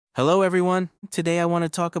Hello everyone, today I want to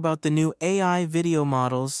talk about the new AI video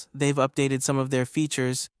models. They've updated some of their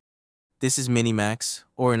features. This is Minimax,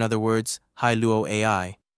 or in other words, Hailuo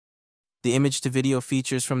AI. The image-to-video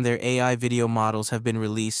features from their AI video models have been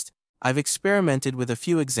released. I've experimented with a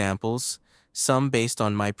few examples, some based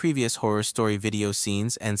on my previous horror story video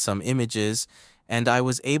scenes and some images, and I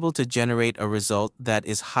was able to generate a result that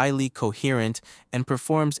is highly coherent and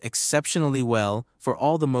performs exceptionally well for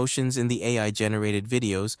all the motions in the AI-generated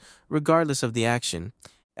videos, regardless of the action.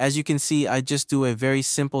 As you can see, I just do a very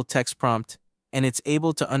simple text prompt, and it's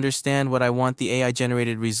able to understand what I want the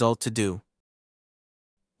AI-generated result to do.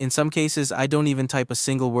 In some cases, I don't even type a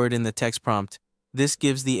single word in the text prompt. This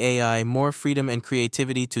gives the AI more freedom and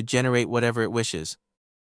creativity to generate whatever it wishes.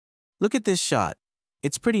 Look at this shot.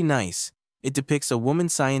 It's pretty nice. It depicts a woman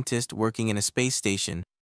scientist working in a space station,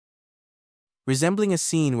 resembling a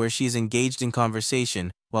scene where she is engaged in conversation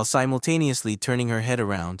while simultaneously turning her head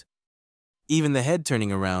around. Even the head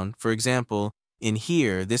turning around, for example, in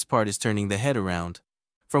here, this part is turning the head around.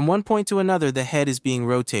 From one point to another, the head is being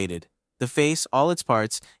rotated. The face, all its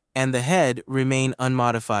parts, and the head remain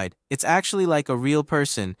unmodified. It's actually like a real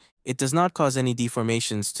person. It does not cause any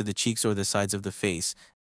deformations to the cheeks or the sides of the face.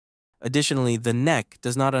 Additionally, the neck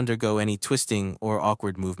does not undergo any twisting or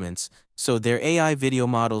awkward movements, so their AI video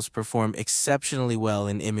models perform exceptionally well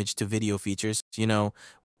in image-to-video features.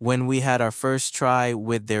 When we had our first try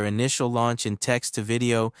with their initial launch in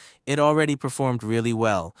text-to-video, it already performed really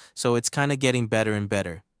well, so it's kind of getting better and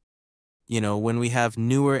better. When we have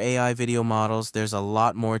newer AI video models, there's a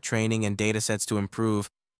lot more training and datasets to improve.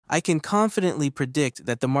 I can confidently predict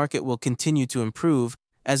that the market will continue to improve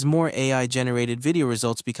as more AI-generated video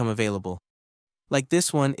results become available. Like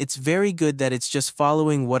this one, it's very good that it's just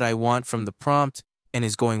following what I want from the prompt and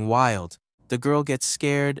is going wild. The girl gets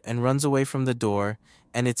scared and runs away from the door,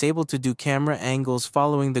 and it's able to do camera angles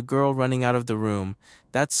following the girl running out of the room.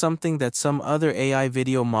 That's something that some other AI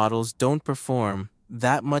video models don't perform.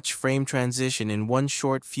 That much frame transition in one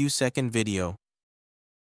short few-second video.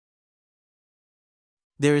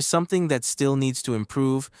 There is something that still needs to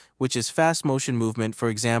improve, which is fast motion movement. For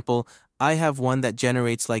example, I have one that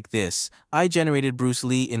generates like this. I generated Bruce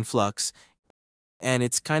Lee in Flux, and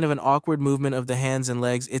it's kind of an awkward movement of the hands and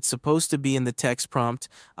legs. It's supposed to be in the text prompt.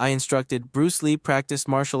 I instructed Bruce Lee practiced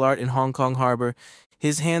martial art in Hong Kong Harbor.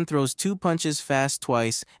 His hand throws 2 punches fast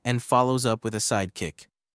twice and follows up with a side kick.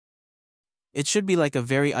 It should be like a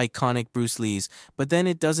very iconic Bruce Lee's, but then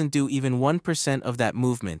it doesn't do even 1% of that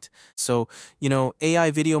movement. So,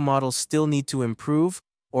 AI video models still need to improve,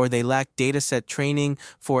 or they lack dataset training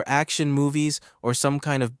for action movies or some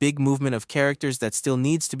kind of big movement of characters that still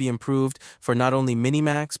needs to be improved for not only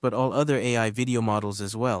Minimax but all other AI video models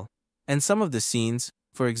as well. And some of the scenes,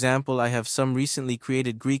 for example, I have some recently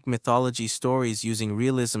created Greek mythology stories using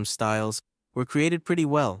realism styles, were created pretty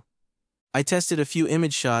well. I tested a few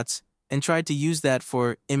image shots and tried to use that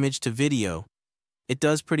for image-to-video. It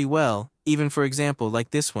does pretty well, even for example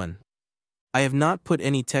like this one. I have not put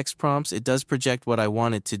any text prompts. It does project what I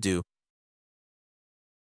want it to do.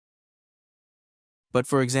 But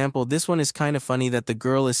for example, this one is kind of funny that the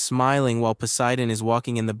girl is smiling while Poseidon is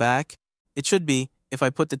walking in the back. It should be. If I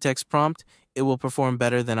put the text prompt, it will perform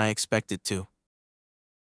better than I expect it to.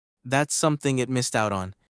 That's something it missed out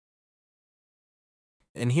on.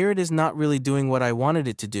 And here it is not really doing what I wanted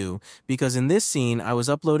it to do, because in this scene I was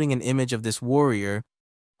uploading an image of this warrior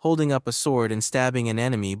holding up a sword and stabbing an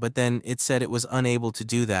enemy, but then it said it was unable to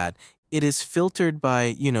do that. It is filtered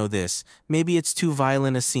by, this. Maybe it's too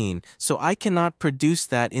violent a scene, so I cannot produce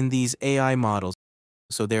that in these AI models.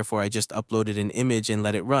 So therefore I just uploaded an image and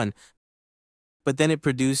let it run. But then it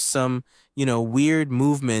produced some, weird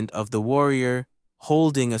movement of the warrior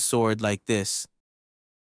holding a sword like this.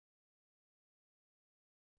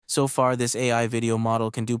 So far, this AI video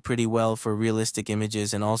model can do pretty well for realistic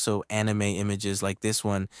images and also anime images like this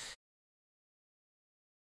one.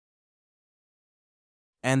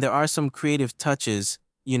 And there are some creative touches,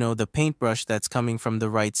 the paintbrush that's coming from the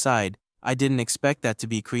right side. I didn't expect that to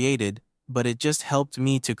be created, but it just helped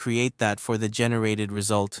me to create that for the generated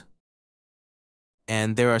result.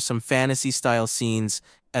 And there are some fantasy-style scenes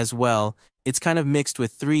as well. It's kind of mixed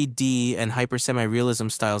with 3D and hyper-semi-realism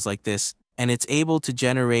styles like this, and it's able to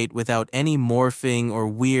generate without any morphing or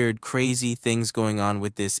weird, crazy things going on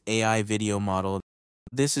with this AI video model.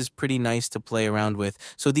 This is pretty nice to play around with.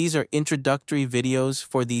 So these are introductory videos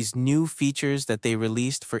for these new features that they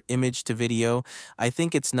released for image to video. I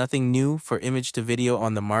think it's nothing new for image to video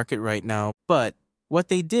on the market right now, but What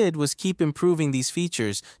they did was keep improving these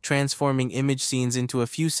features, transforming image scenes into a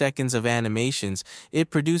few seconds of animations. It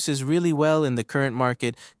produces really well in the current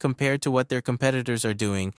market compared to what their competitors are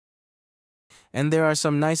doing. And there are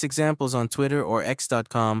some nice examples on Twitter or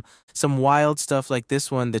x.com, some wild stuff like this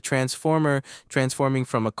one, the transformer transforming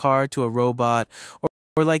from a car to a robot,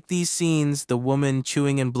 or like these scenes, the woman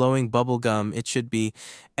chewing and blowing bubble gum, it should be,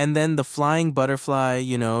 and then the flying butterfly,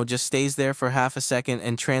 just stays there for half a second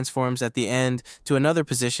and transforms at the end to another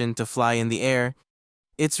position to fly in the air.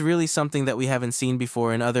 It's really something that we haven't seen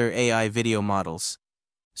before in other AI video models.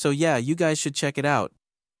 So yeah, you guys should check it out.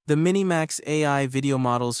 The Minimax AI video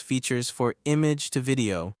models features for image to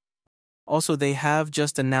video. Also, they have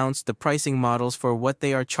just announced the pricing models for what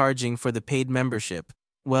they are charging for the paid membership.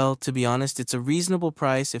 Well, to be honest, it's a reasonable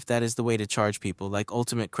price if that is the way to charge people, like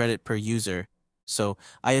ultimate credit per user. So,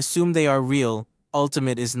 I assume they are real.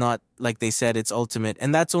 Ultimate is not like they said it's ultimate,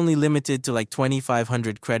 and that's only limited to like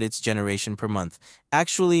 2,500 credits generation per month.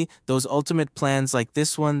 Actually, those ultimate plans like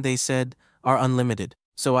this one, they said, are unlimited.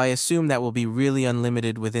 So I assume that will be really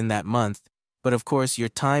unlimited within that month. But of course, your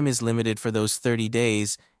time is limited for those 30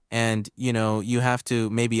 days. And, you have to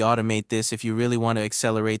maybe automate this if you really want to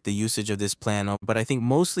accelerate the usage of this plan. But I think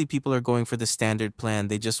mostly people are going for the standard plan.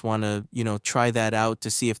 They just want to, try that out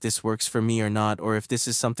to see if this works for me or not, or if this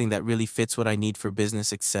is something that really fits what I need for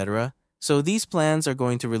business, etc. So these plans are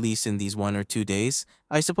going to release in these 1 or 2 days.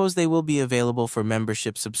 I suppose they will be available for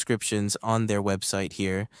membership subscriptions on their website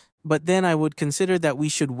here. But then I would consider that we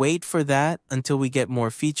should wait for that until we get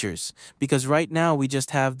more features. Because right now we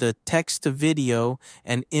just have the text to video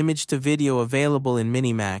and image to video available in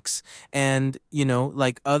Minimax. And,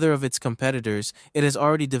 like other of its competitors, it has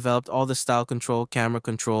already developed all the style control, camera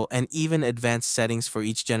control, and even advanced settings for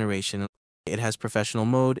each generation. It has professional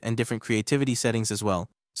mode and different creativity settings as well.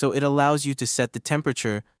 So it allows you to set the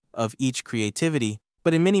temperature of each creativity.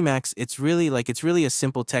 But in Minimax, it's really a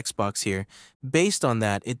simple text box here. Based on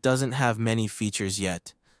that, it doesn't have many features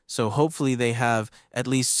yet. So hopefully they have at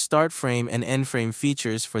least start frame and end frame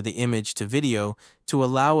features for the image to video to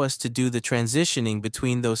allow us to do the transitioning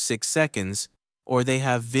between those 6 seconds, or they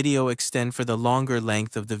have video extend for the longer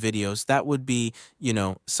length of the videos. That would be,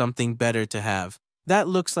 something better to have. That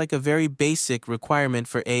looks like a very basic requirement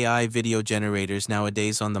for AI video generators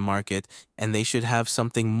nowadays on the market, and they should have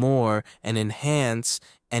something more and enhance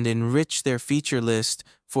and enrich their feature list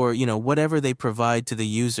for, whatever they provide to the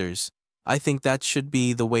users. I think that should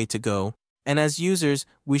be the way to go. And as users,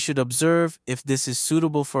 we should observe if this is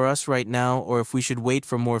suitable for us right now or if we should wait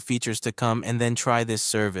for more features to come and then try this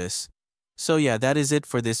service. So yeah, that is it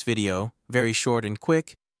for this video. Very short and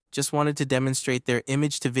quick. Just wanted to demonstrate their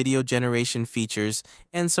image to video generation features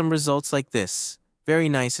and some results like this. Very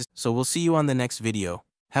nice. So we'll see you on the next video.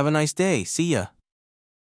 Have a nice day. See ya.